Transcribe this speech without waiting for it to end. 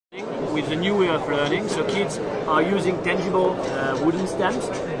with the new way of learning. So kids are using tangible wooden stamps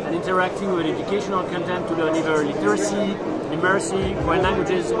and interacting with educational content to learn either literacy, numeracy, foreign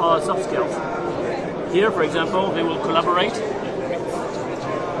languages, or soft skills. Here, for example, they will collaborate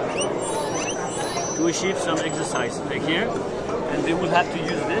to achieve some exercise, like here, and they will have to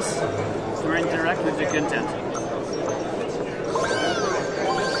use this to interact with the content.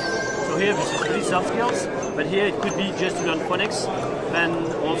 So here, this is really soft skills, but here it could be just to learn phonics, then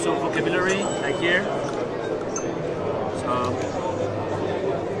also vocabulary, like here. So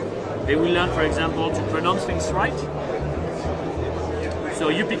they will learn, for example, to pronounce things right. So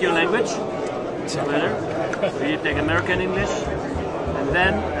you pick your language, so you take American English, and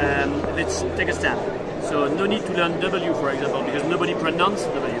then let's take a stamp. So no need to learn W, for example, because nobody pronounces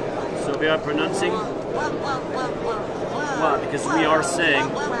W. So they are pronouncing wa, because we are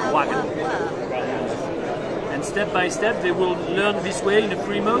saying wagon. And step by step, they will learn this way in a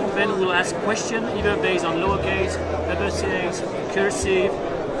free mode. Then we'll ask questions either based on lowercase, uppercase, cursive,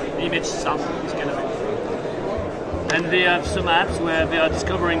 image, sound, this kind of thing. And they have some apps where they are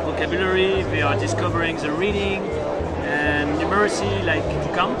discovering vocabulary, they are discovering the reading and numeracy, like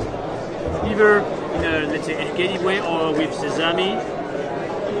to count, either in a, let's say, educative way or with Sesame.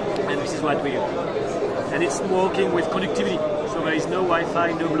 And this is what we do. And it's working with connectivity, so there is no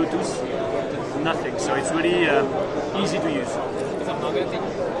Wi-Fi, no Bluetooth, nothing. So it's really easy to use. Is that marketing?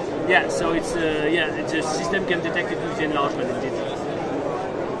 Yeah, so it's the system can detect it with the enlargement indeed.